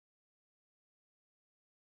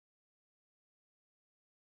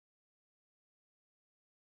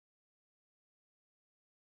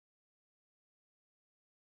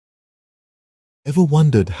Ever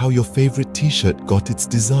wondered how your favorite t-shirt got its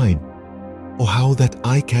design? Or how that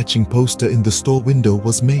eye-catching poster in the store window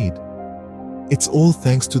was made? It's all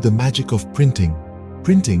thanks to the magic of printing.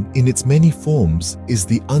 Printing, in its many forms, is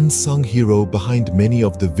the unsung hero behind many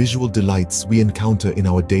of the visual delights we encounter in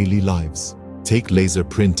our daily lives. Take laser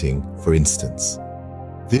printing, for instance.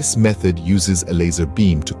 This method uses a laser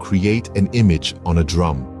beam to create an image on a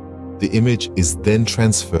drum. The image is then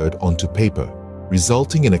transferred onto paper,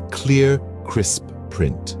 resulting in a clear, crisp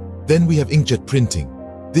print. Then we have inkjet printing.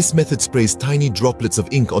 This method sprays tiny droplets of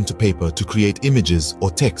ink onto paper to create images or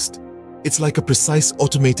text. It's like a precise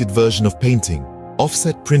automated version of painting.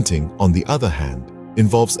 Offset printing, on the other hand,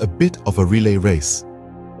 involves a bit of a relay race.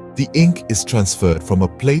 The ink is transferred from a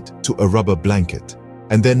plate to a rubber blanket,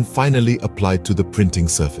 and then finally applied to the printing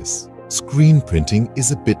surface. Screen printing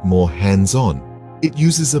is a bit more hands-on. It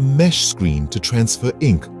uses a mesh screen to transfer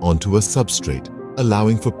ink onto a substrate,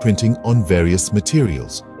 allowing for printing on various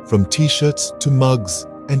materials, from t-shirts to mugs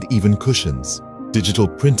and even cushions. Digital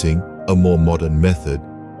printing, a more modern method,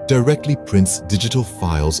 directly prints digital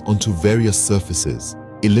files onto various surfaces,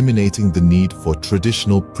 eliminating the need for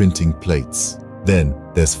traditional printing plates. Then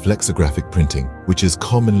there's flexographic printing, which is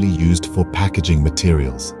commonly used for packaging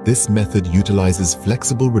materials. This method utilizes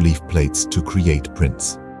flexible relief plates to create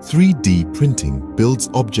prints. 3D printing builds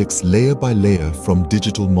objects layer by layer from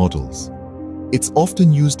digital models. It's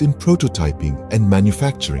often used in prototyping and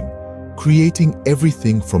manufacturing, creating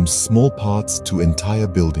everything from small parts to entire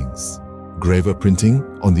buildings. Graver printing,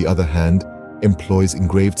 on the other hand, employs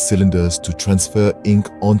engraved cylinders to transfer ink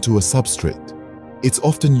onto a substrate. It's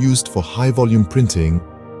often used for high-volume printing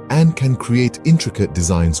and can create intricate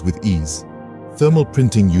designs with ease. Thermal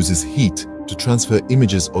printing uses heat to transfer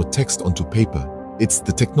images or text onto paper. It's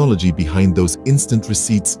the technology behind those instant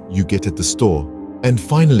receipts you get at the store. And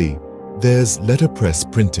finally, there's letterpress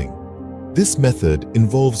printing. This method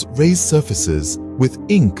involves raised surfaces with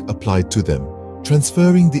ink applied to them,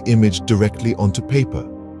 transferring the image directly onto paper.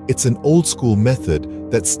 It's an old-school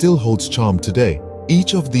method that still holds charm today.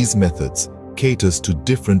 Each of these methods caters to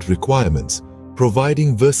different requirements,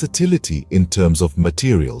 providing versatility in terms of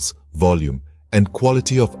materials, volume, and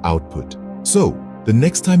quality of output. So, the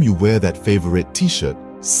next time you wear that favorite t-shirt,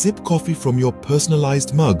 sip coffee from your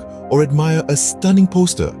personalized mug, or admire a stunning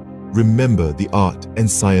poster, remember the art and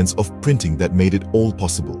science of printing that made it all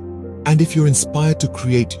possible. And if you're inspired to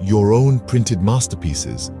create your own printed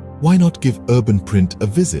masterpieces, why not give Urban Print a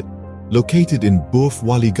visit? Located in Burf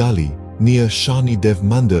Wali Gali, near Shani Dev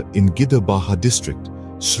Mandir in Gidderbaha district,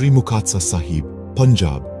 Sri Mukatsa Sahib,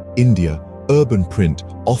 Punjab, India, Urban Print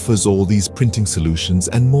offers all these printing solutions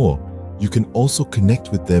and more. You can also connect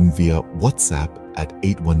with them via WhatsApp at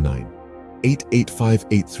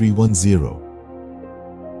 819-885-8310.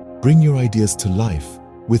 Bring your ideas to life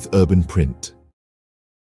with Urban Print.